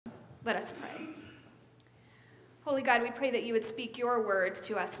Let us pray. Holy God, we pray that you would speak your words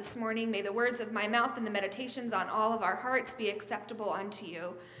to us this morning. May the words of my mouth and the meditations on all of our hearts be acceptable unto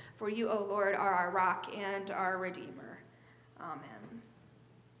you. For you, O Lord, are our rock and our Redeemer. Amen.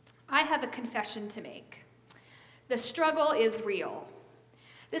 I have a confession to make. The struggle is real.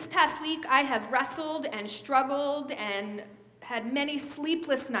 This past week, I have wrestled and struggled and had many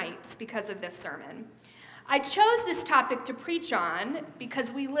sleepless nights because of this sermon. I chose this topic to preach on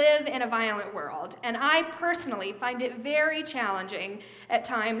because we live in a violent world, and I personally find it very challenging at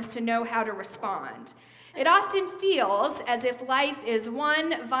times to know how to respond. It often feels as if life is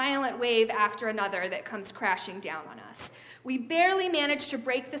one violent wave after another that comes crashing down on us. We barely manage to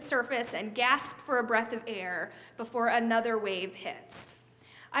break the surface and gasp for a breath of air before another wave hits.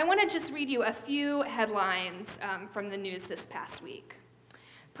 I want to just read you a few headlines from the news this past week.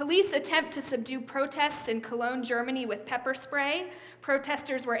 Police attempt to subdue protests in Cologne, Germany with pepper spray.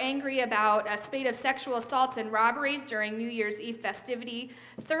 Protesters were angry about a spate of sexual assaults and robberies during New Year's Eve festivity.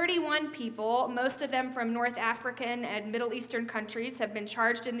 31 people, most of them from North African and Middle Eastern countries, have been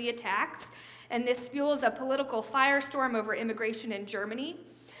charged in the attacks, and this fuels a political firestorm over immigration in Germany.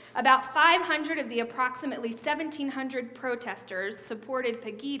 About 500 of the approximately 1,700 protesters supported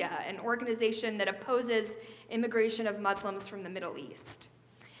Pegida, an organization that opposes immigration of Muslims from the Middle East.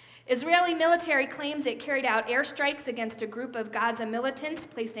 Israeli military claims it carried out airstrikes against a group of Gaza militants,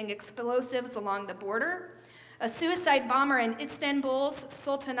 placing explosives along the border. A suicide bomber in Istanbul's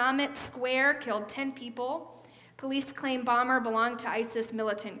Sultanahmet Square killed 10 people. Police claim bomber belonged to ISIS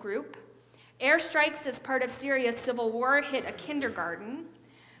militant group. Airstrikes as part of Syria's civil war hit a kindergarten.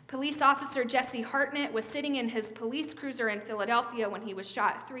 Police officer Jesse Hartnett was sitting in his police cruiser in Philadelphia when he was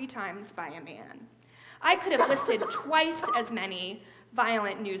shot 3 times by a man. I could have listed twice as many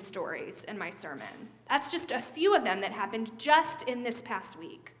violent news stories in my sermon. That's just a few of them that happened just in this past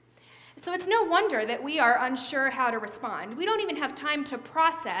week. So it's no wonder that we are unsure how to respond. We don't even have time to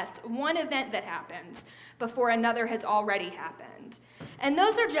process one event that happens before another has already happened. And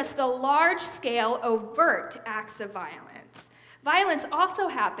those are just the large-scale, overt acts of violence. Violence also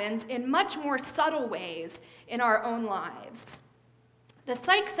happens in much more subtle ways in our own lives. The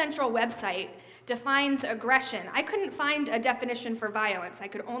Psych Central website defines aggression. I couldn't find a definition for violence. I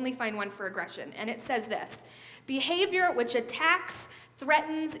could only find one for aggression. And it says this: behavior which attacks,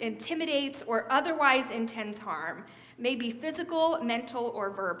 threatens, intimidates, or otherwise intends harm, may be physical, mental,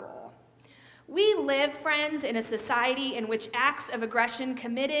 or verbal. We live, friends, in a society in which acts of aggression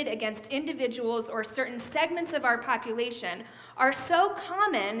committed against individuals or certain segments of our population are so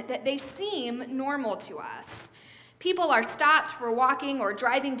common that they seem normal to us. People are stopped for walking or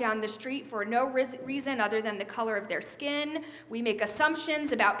driving down the street for no reason other than the color of their skin. We make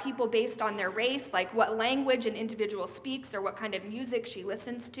assumptions about people based on their race, like what language an individual speaks or what kind of music she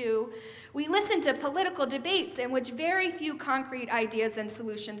listens to. We listen to political debates in which very few concrete ideas and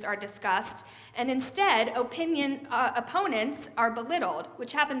solutions are discussed, and instead, opponents are belittled,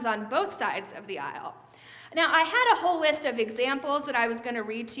 which happens on both sides of the aisle. Now, I had a whole list of examples that I was going to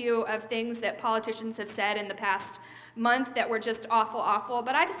read to you of things that politicians have said in the past month that were just awful,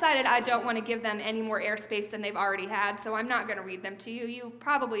 but I decided I don't want to give them any more airspace than they've already had, so I'm not going to read them to you. You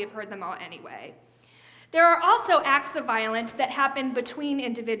probably have heard them all anyway. There are also acts of violence that happen between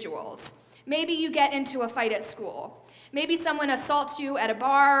individuals. Maybe you get into a fight at school. Maybe someone assaults you at a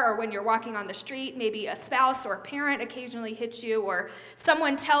bar or when you're walking on the street. Maybe a spouse or parent occasionally hits you, or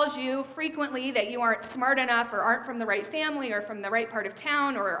someone tells you frequently that you aren't smart enough or aren't from the right family or from the right part of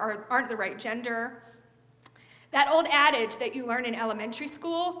town or aren't the right gender. That old adage that you learn in elementary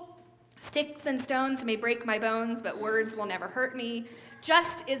school, sticks and stones may break my bones, but words will never hurt me,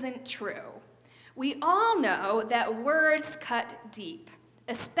 just isn't true. We all know that words cut deep,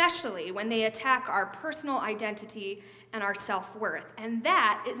 especially when they attack our personal identity and our self-worth, and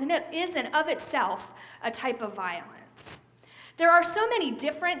that is in of itself a type of violence. There are so many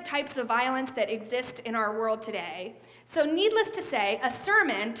different types of violence that exist in our world today, so needless to say, a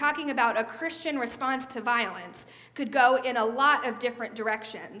sermon talking about a Christian response to violence could go in a lot of different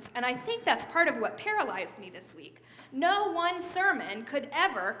directions, and I think that's part of what paralyzed me this week. No one sermon could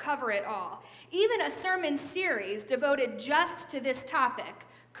ever cover it all. Even a sermon series devoted just to this topic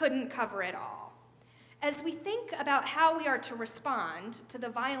couldn't cover it all. As we think about how we are to respond to the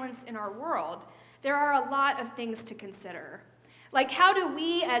violence in our world, there are a lot of things to consider. Like, how do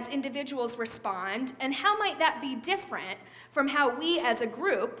we as individuals respond, and how might that be different from how we as a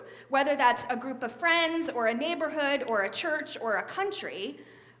group, whether that's a group of friends or a neighborhood or a church or a country,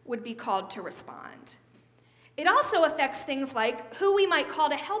 would be called to respond? It also affects things like who we might call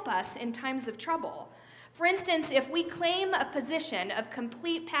to help us in times of trouble. For instance, if we claim a position of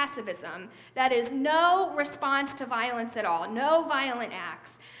complete pacifism, that is no response to violence at all, no violent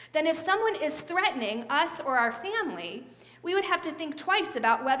acts, then if someone is threatening us or our family, we would have to think twice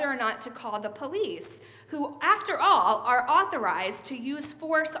about whether or not to call the police, who, after all, are authorized to use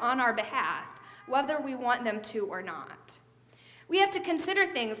force on our behalf, whether we want them to or not. We have to consider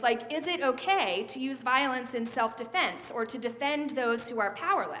things like, is it okay to use violence in self-defense or to defend those who are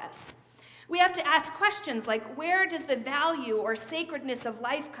powerless? We have to ask questions like, where does the value or sacredness of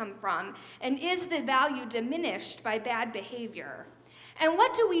life come from, and is the value diminished by bad behavior? And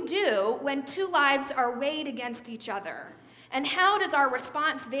what do we do when two lives are weighed against each other? And how does our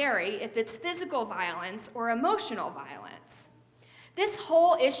response vary if it's physical violence or emotional violence? This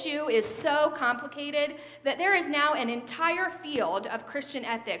whole issue is so complicated that there is now an entire field of Christian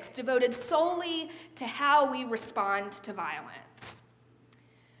ethics devoted solely to how we respond to violence.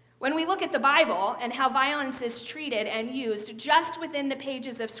 When we look at the Bible and how violence is treated and used just within the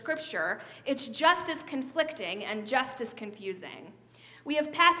pages of Scripture, it's just as conflicting and just as confusing. We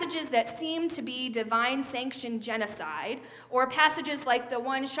have passages that seem to be divine-sanctioned genocide, or passages like the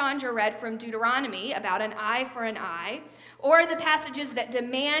one Chandra read from Deuteronomy about an eye for an eye, or the passages that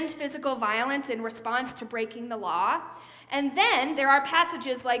demand physical violence in response to breaking the law. And then there are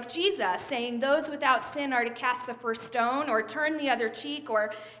passages like Jesus saying those without sin are to cast the first stone, or turn the other cheek,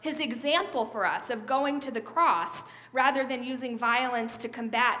 or his example for us of going to the cross rather than using violence to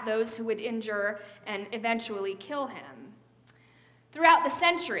combat those who would injure and eventually kill him. Throughout the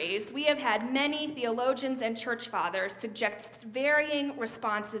centuries, we have had many theologians and church fathers suggest varying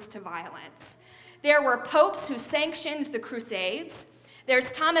responses to violence. There were popes who sanctioned the Crusades. There's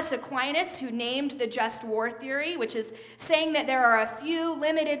Thomas Aquinas, who named the just war theory, which is saying that there are a few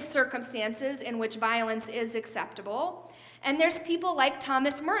limited circumstances in which violence is acceptable. And there's people like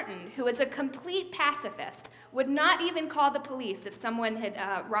Thomas Merton, who is a complete pacifist, would not even call the police if someone had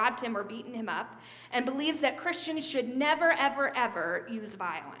robbed him or beaten him up, and believes that Christians should never, ever, ever use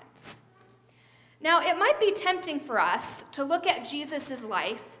violence. Now, it might be tempting for us to look at Jesus'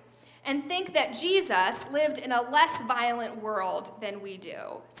 life and think that Jesus lived in a less violent world than we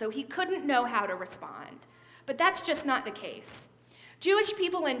do, so he couldn't know how to respond. But that's just not the case. Jewish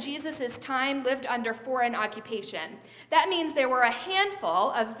people in Jesus' time lived under foreign occupation. That means there were a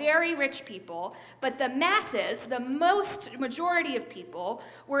handful of very rich people, but the masses, the majority of people,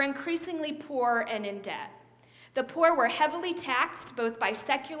 were increasingly poor and in debt. The poor were heavily taxed both by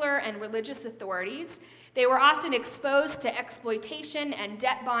secular and religious authorities. They were often exposed to exploitation and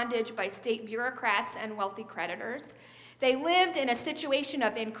debt bondage by state bureaucrats and wealthy creditors. They lived in a situation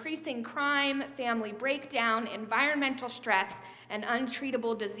of increasing crime, family breakdown, environmental stress, and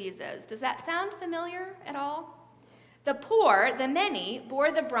untreatable diseases. Does that sound familiar at all? The poor, the many,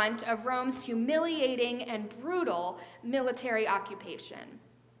 bore the brunt of Rome's humiliating and brutal military occupation.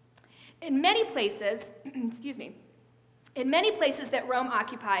 In many places, in many places that Rome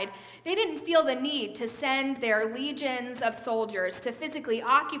occupied, they didn't feel the need to send their legions of soldiers to physically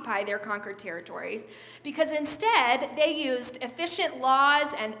occupy their conquered territories, because instead they used efficient laws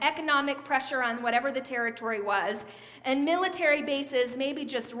and economic pressure on whatever the territory was, and military bases maybe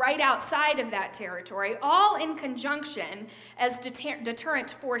just right outside of that territory, all in conjunction as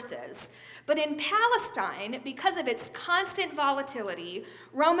deterrent forces. But in Palestine, because of its constant volatility,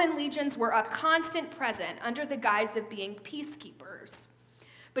 Roman legions were a constant present under the guise of being peacekeepers.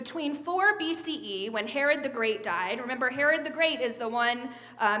 Between 4 BCE, when Herod the Great died, remember Herod the Great is the one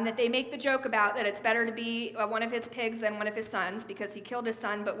that they make the joke about, that it's better to be one of his pigs than one of his sons, because he killed his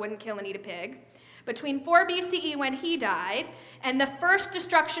son but wouldn't kill and eat a pig. Between 4 BCE, when he died, and the first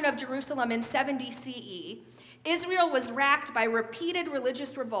destruction of Jerusalem in 70 CE, Israel was racked by repeated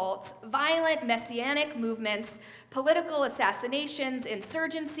religious revolts, violent messianic movements, political assassinations,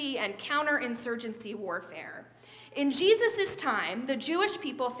 insurgency, and counterinsurgency warfare. In Jesus' time, the Jewish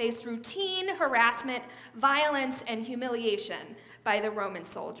people faced routine harassment, violence, and humiliation by the Roman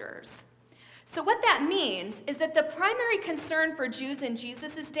soldiers. So what that means is that the primary concern for Jews in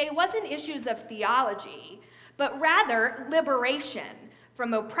Jesus' day wasn't issues of theology, but rather liberation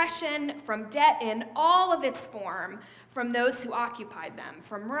from oppression, from debt in all of its form, from those who occupied them,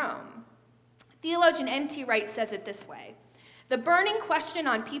 from Rome. Theologian N.T. Wright says it this way: the burning question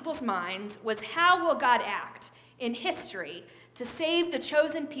on people's minds was, how will God act in history to save the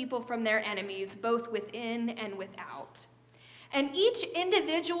chosen people from their enemies, both within and without? And each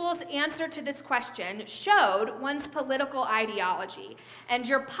individual's answer to this question showed one's political ideology. And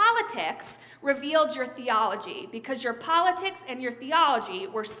your politics revealed your theology, because your politics and your theology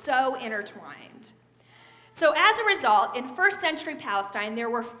were so intertwined. So as a result, in first century Palestine, there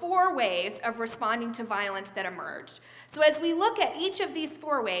were 4 ways of responding to violence that emerged. So as we look at each of these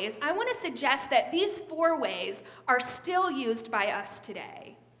 4 ways, I want to suggest that these 4 ways are still used by us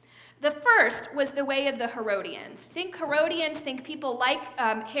today. The first was the way of the Herodians. Think Herodians, think people like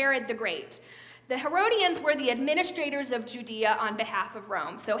Herod the Great. The Herodians were the administrators of Judea on behalf of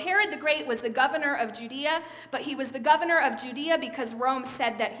Rome. So Herod the Great was the governor of Judea, but he was the governor of Judea because Rome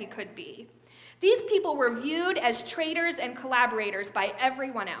said that he could be. These people were viewed as traitors and collaborators by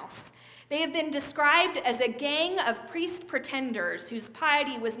everyone else. They have been described as a gang of priest pretenders whose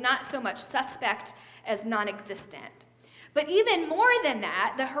piety was not so much suspect as non-existent. But even more than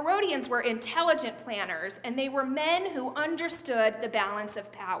that, the Herodians were intelligent planners, and they were men who understood the balance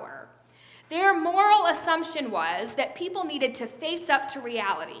of power. Their moral assumption was that people needed to face up to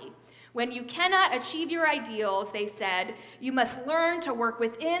reality. When you cannot achieve your ideals, they said, you must learn to work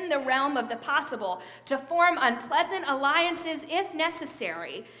within the realm of the possible, to form unpleasant alliances if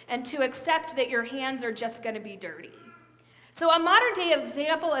necessary, and to accept that your hands are just going to be dirty. So a modern day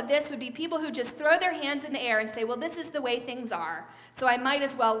example of this would be people who just throw their hands in the air and say, well, this is the way things are, so I might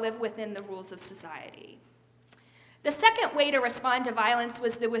as well live within the rules of society. The second way to respond to violence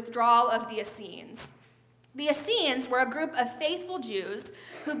was the withdrawal of the Essenes. The Essenes were a group of faithful Jews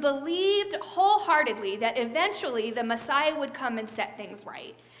who believed wholeheartedly that eventually the Messiah would come and set things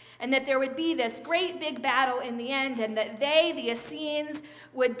right, and that there would be this great big battle in the end, and that they, the Essenes,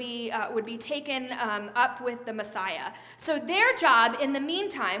 would be taken up with the Messiah. So their job in the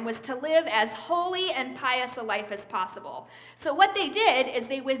meantime was to live as holy and pious a life as possible. So what they did is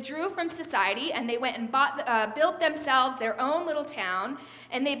they withdrew from society, and they went and built themselves their own little town,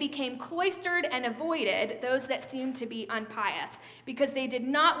 and they became cloistered and avoided those that seemed to be unpious, because they did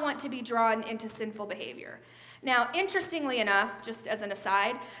not want to be drawn into sinful behavior. Now, interestingly enough, just as an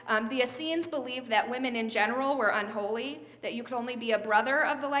aside, the Essenes believed that women in general were unholy, that you could only be a brother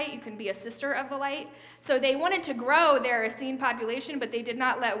of the light, you can be a sister of the light. So they wanted to grow their Essene population, but they did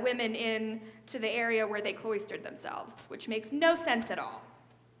not let women in to the area where they cloistered themselves, which makes no sense at all.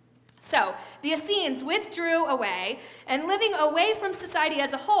 So the Essenes withdrew away, and living away from society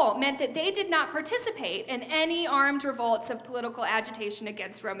as a whole meant that they did not participate in any armed revolts of political agitation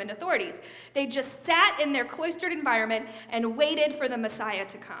against Roman authorities. They just sat in their cloistered environment and waited for the Messiah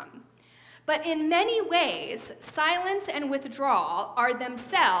to come. But in many ways, silence and withdrawal are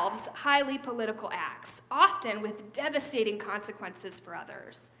themselves highly political acts, often with devastating consequences for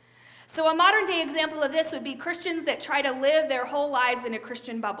others. So a modern day example of this would be Christians that try to live their whole lives in a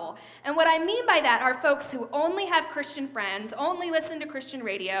Christian bubble. And what I mean by that are folks who only have Christian friends, only listen to Christian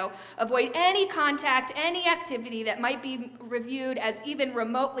radio, avoid any contact, any activity that might be reviewed as even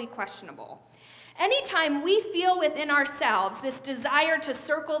remotely questionable. Anytime we feel within ourselves this desire to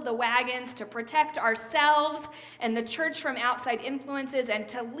circle the wagons, to protect ourselves and the church from outside influences, and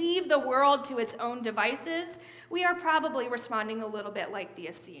to leave the world to its own devices, we are probably responding a little bit like the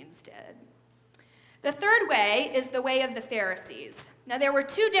Essenes did. The third way is the way of the Pharisees. Now, there were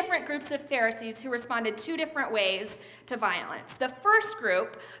 2 different groups of Pharisees who responded 2 different ways to violence. The first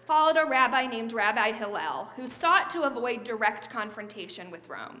group followed a rabbi named Rabbi Hillel, who sought to avoid direct confrontation with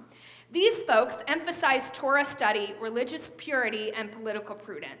Rome. These folks emphasized Torah study, religious purity, and political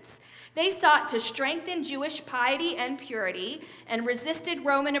prudence. They sought to strengthen Jewish piety and purity and resisted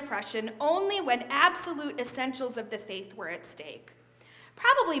Roman oppression only when absolute essentials of the faith were at stake.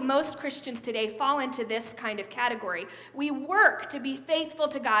 Probably most Christians today fall into this kind of category. We work to be faithful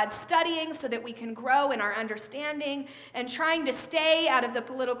to God, studying so that we can grow in our understanding and trying to stay out of the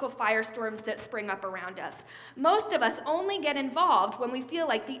political firestorms that spring up around us. Most of us only get involved when we feel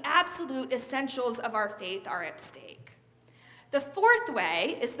like the absolute essentials of our faith are at stake. The fourth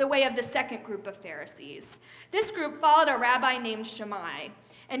way is the way of the second group of Pharisees. This group followed a rabbi named Shammai,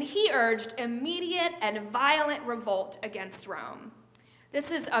 and he urged immediate and violent revolt against Rome. This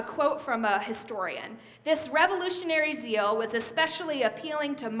is a quote from a historian. This revolutionary zeal was especially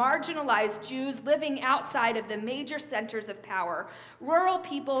appealing to marginalized Jews living outside of the major centers of power, rural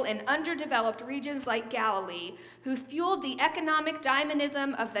people in underdeveloped regions like Galilee, who fueled the economic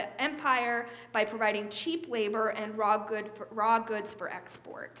dynamism of the empire by providing cheap labor and raw goods for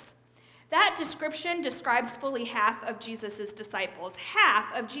exports. That description describes fully half of Jesus' disciples.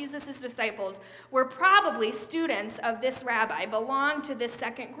 Half of Jesus' disciples were probably students of this rabbi, belonged to this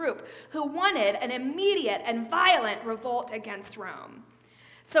second group, who wanted an immediate and violent revolt against Rome.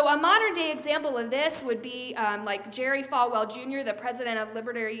 So a modern-day example of this would be like Jerry Falwell Jr., the president of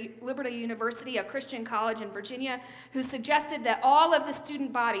Liberty University, a Christian college in Virginia, who suggested that all of the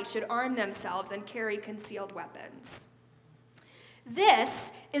student body should arm themselves and carry concealed weapons.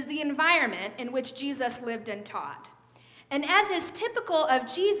 This is the environment in which Jesus lived and taught. And as is typical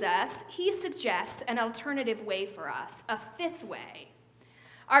of Jesus, he suggests an alternative way for us, a fifth way.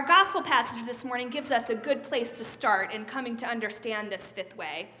 Our gospel passage this morning gives us a good place to start in coming to understand this fifth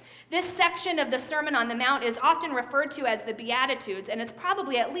way. This section of the Sermon on the Mount is often referred to as the Beatitudes, and it's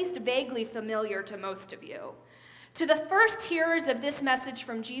probably at least vaguely familiar to most of you. To the first hearers of this message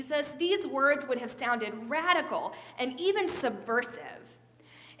from Jesus, these words would have sounded radical and even subversive.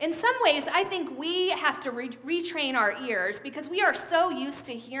 In some ways, I think we have to retrain our ears because we are so used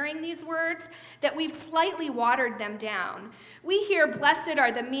to hearing these words that we've slightly watered them down. We hear, "Blessed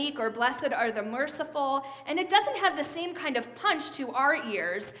are the meek," or "Blessed are the merciful," and it doesn't have the same kind of punch to our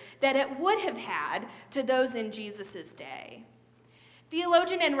ears that it would have had to those in Jesus' day.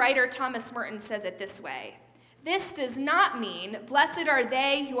 Theologian and writer Thomas Merton says it this way: "This does not mean, blessed are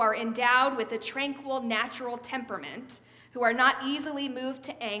they who are endowed with a tranquil natural temperament, who are not easily moved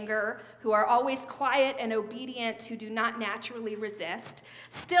to anger, who are always quiet and obedient, who do not naturally resist.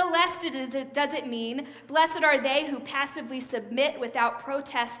 Still less does it mean, blessed are they who passively submit without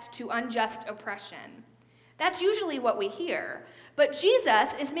protest to unjust oppression." That's usually what we hear. But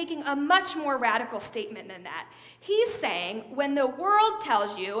Jesus is making a much more radical statement than that. He's saying, when the world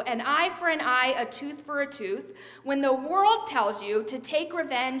tells you an eye for an eye, a tooth for a tooth, when the world tells you to take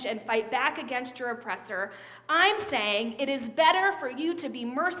revenge and fight back against your oppressor, I'm saying it is better for you to be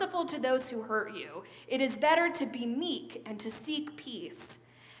merciful to those who hurt you. It is better to be meek and to seek peace.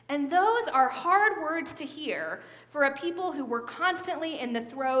 And those are hard words to hear for a people who were constantly in the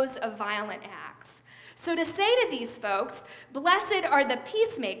throes of violent acts. So to say to these folks, "Blessed are the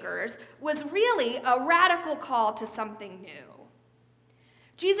peacemakers," was really a radical call to something new.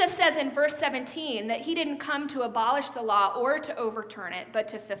 Jesus says in verse 17 that he didn't come to abolish the law or to overturn it, but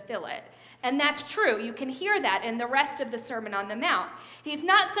to fulfill it. And that's true. You can hear that in the rest of the Sermon on the Mount. He's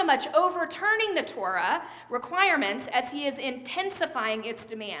not so much overturning the Torah requirements as he is intensifying its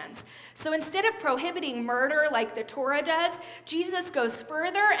demands. So instead of prohibiting murder like the Torah does, Jesus goes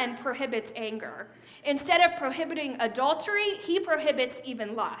further and prohibits anger. Instead of prohibiting adultery, he prohibits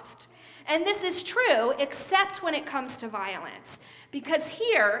even lust. And this is true except when it comes to violence, because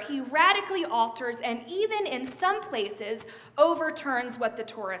here he radically alters and even in some places overturns what the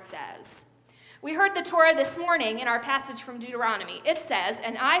Torah says. We heard the Torah this morning in our passage from Deuteronomy. It says,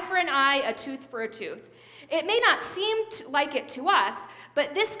 "An eye for an eye, a tooth for a tooth." It may not seem like it to us,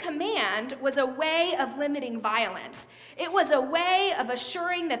 but this command was a way of limiting violence. It was a way of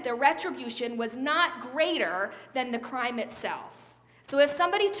assuring that the retribution was not greater than the crime itself. So if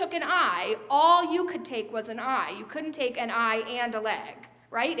somebody took an eye, all you could take was an eye. You couldn't take an eye and a leg,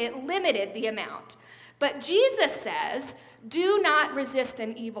 right? It limited the amount. But Jesus says, do not resist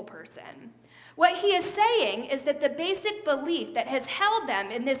an evil person. What he is saying is that the basic belief that has held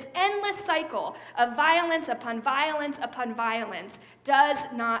them in this endless cycle of violence upon violence upon violence does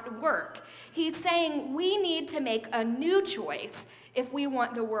not work. He's saying we need to make a new choice if we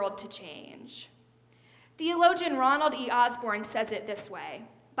want the world to change. Theologian Ronald E. Osborne says it this way: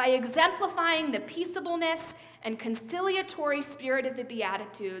 by exemplifying the peaceableness and conciliatory spirit of the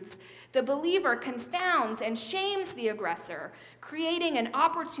Beatitudes, the believer confounds and shames the aggressor, creating an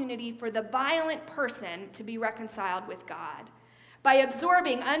opportunity for the violent person to be reconciled with God. By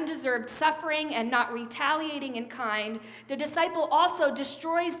absorbing undeserved suffering and not retaliating in kind, the disciple also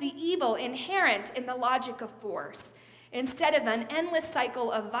destroys the evil inherent in the logic of force. Instead of an endless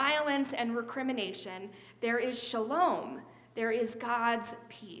cycle of violence and recrimination, there is shalom. There is God's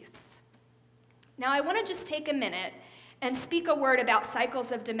peace. Now, I want to just take a minute and speak a word about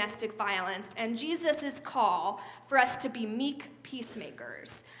cycles of domestic violence and Jesus' call for us to be meek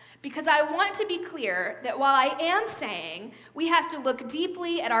peacemakers. Because I want to be clear that while I am saying we have to look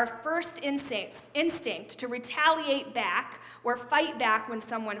deeply at our first instinct to retaliate back or fight back when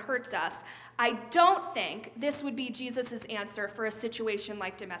someone hurts us, I don't think this would be Jesus' answer for a situation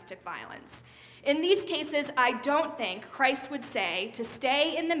like domestic violence. In these cases, I don't think Christ would say to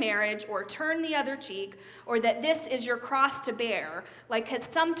stay in the marriage or turn the other cheek, or that this is your cross to bear, like has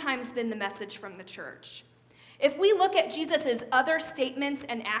sometimes been the message from the church. If we look at Jesus' other statements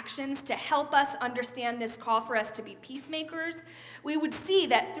and actions to help us understand this call for us to be peacemakers, we would see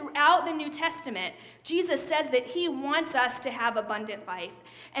that throughout the New Testament, Jesus says that he wants us to have abundant life,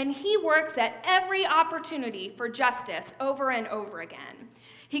 and he works at every opportunity for justice over and over again.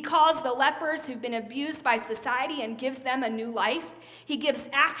 He calls the lepers who've been abused by society and gives them a new life. He gives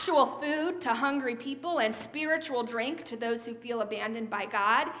actual food to hungry people and spiritual drink to those who feel abandoned by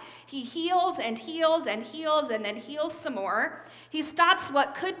God. He heals and heals and heals and then heals some more. He stops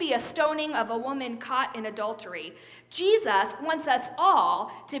what could be a stoning of a woman caught in adultery. Jesus wants us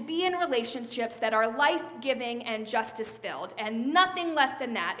all to be in relationships that are life-giving and justice-filled, and nothing less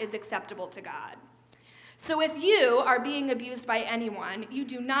than that is acceptable to God. So if you are being abused by anyone, you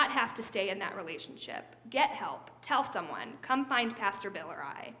do not have to stay in that relationship. Get help. Tell someone. Come find Pastor Bill or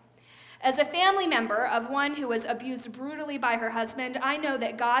I. As a family member of one who was abused brutally by her husband, I know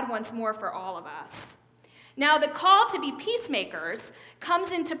that God wants more for all of us. Now, the call to be peacemakers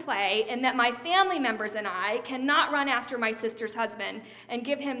comes into play in that my family members and I cannot run after my sister's husband and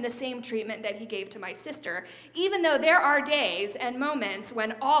give him the same treatment that he gave to my sister, even though there are days and moments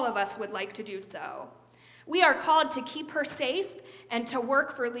when all of us would like to do so. We are called to keep her safe and to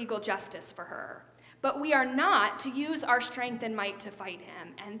work for legal justice for her. But we are not to use our strength and might to fight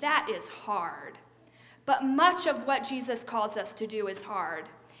him, and that is hard. But much of what Jesus calls us to do is hard.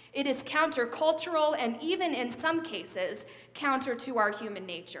 It is countercultural and even in some cases counter to our human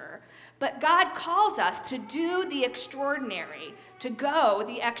nature. But God calls us to do the extraordinary, to go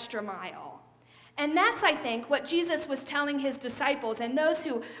the extra mile. And that's, I think, what Jesus was telling his disciples and those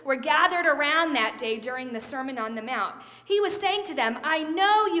who were gathered around that day during the Sermon on the Mount. He was saying to them, I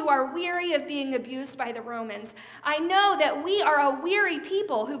know you are weary of being abused by the Romans. I know that we are a weary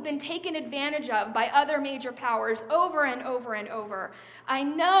people who've been taken advantage of by other major powers over and over and over. I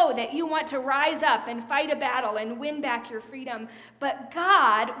know that you want to rise up and fight a battle and win back your freedom, but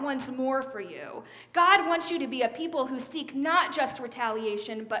God wants more for you. God wants you to be a people who seek not just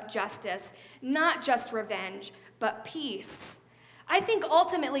retaliation, but justice. Not just revenge, but peace. I think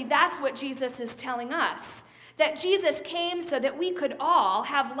ultimately that's what Jesus is telling us, that Jesus came so that we could all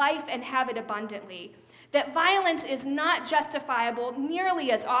have life and have it abundantly, that violence is not justifiable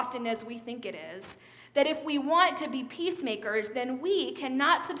nearly as often as we think it is, that if we want to be peacemakers, then we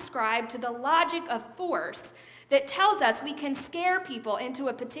cannot subscribe to the logic of force that tells us we can scare people into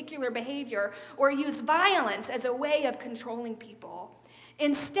a particular behavior or use violence as a way of controlling people.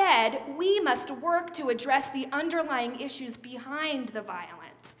 Instead, we must work to address the underlying issues behind the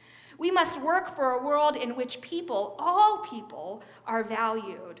violence. We must work for a world in which people, all people, are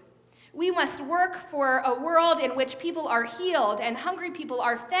valued. We must work for a world in which people are healed and hungry people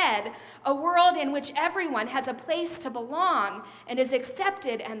are fed, a world in which everyone has a place to belong and is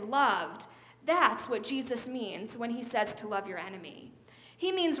accepted and loved. That's what Jesus means when he says to love your enemy.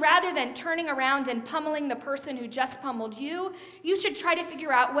 He means rather than turning around and pummeling the person who just pummeled you, you should try to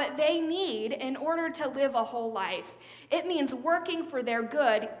figure out what they need in order to live a whole life. It means working for their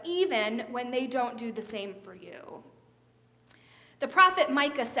good even when they don't do the same for you. The prophet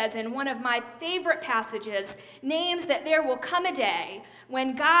Micah says in one of my favorite passages, names that there will come a day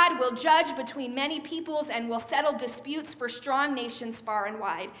when God will judge between many peoples and will settle disputes for strong nations far and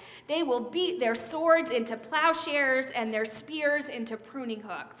wide. They will beat their swords into plowshares and their spears into pruning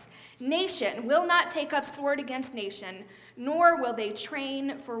hooks. Nation will not take up sword against nation, nor will they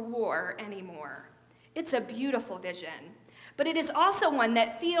train for war anymore. It's a beautiful vision, but it is also one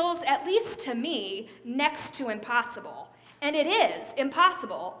that feels, at least to me, next to impossible. And it is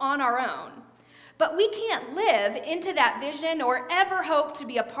impossible on our own. But we can't live into that vision or ever hope to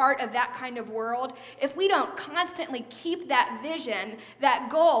be a part of that kind of world if we don't constantly keep that vision, that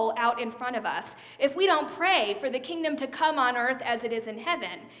goal out in front of us. If we don't pray for the kingdom to come on earth as it is in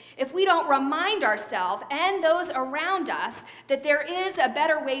heaven. If we don't remind ourselves and those around us that there is a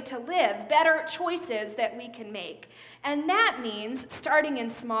better way to live, better choices that we can make. And that means starting in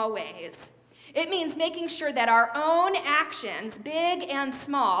small ways. It means making sure that our own actions, big and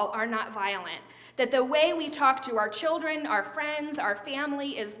small, are not violent. That the way we talk to our children, our friends, our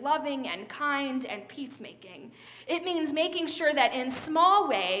family is loving and kind and peacemaking. It means making sure that in small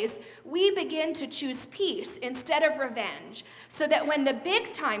ways, we begin to choose peace instead of revenge, so that when the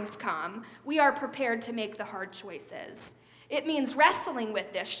big times come, we are prepared to make the hard choices. It means wrestling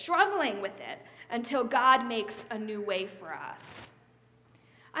with this, struggling with it, until God makes a new way for us.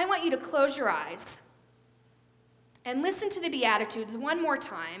 I want you to close your eyes and listen to the Beatitudes one more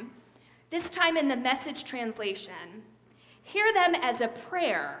time, this time in the Message translation. Hear them as a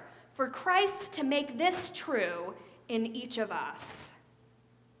prayer for Christ to make this true in each of us.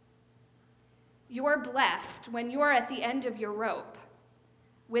 You're blessed when you're at the end of your rope.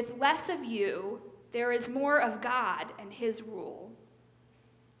 With less of you, there is more of God and his rule.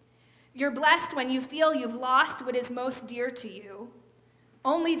 You're blessed when you feel you've lost what is most dear to you.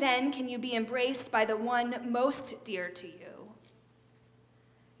 Only then can you be embraced by the one most dear to you.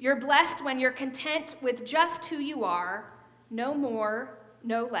 You're blessed when you're content with just who you are, no more,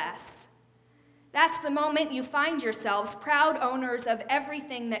 no less. That's the moment you find yourselves proud owners of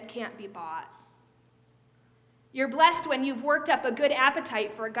everything that can't be bought. You're blessed when you've worked up a good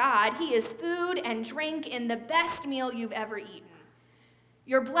appetite for God. He is food and drink in the best meal you've ever eaten.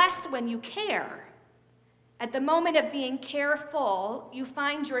 You're blessed when you care. At the moment of being careful, you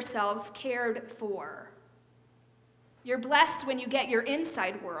find yourselves cared for. You're blessed when you get your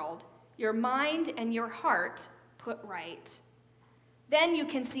inside world, your mind and your heart put right. Then you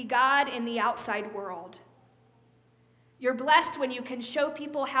can see God in the outside world. You're blessed when you can show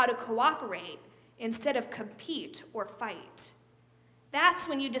people how to cooperate instead of compete or fight. That's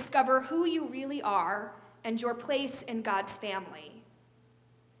when you discover who you really are and your place in God's family.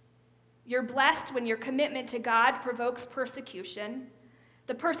 You're blessed when your commitment to God provokes persecution.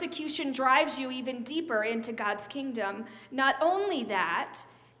 The persecution drives you even deeper into God's kingdom. Not only that,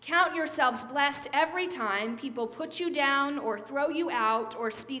 count yourselves blessed every time people put you down or throw you out or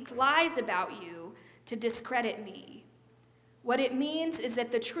speak lies about you to discredit me. What it means is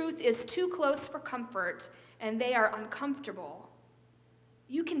that the truth is too close for comfort and they are uncomfortable.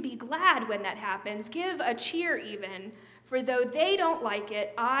 You can be glad when that happens. Give a cheer even, for though they don't like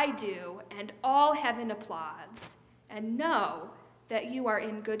it, I do, and all heaven applauds. And know that you are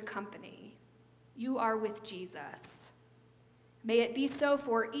in good company. You are with Jesus. May it be so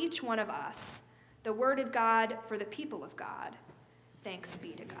for each one of us, the word of God for the people of God. Thanks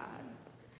be to God.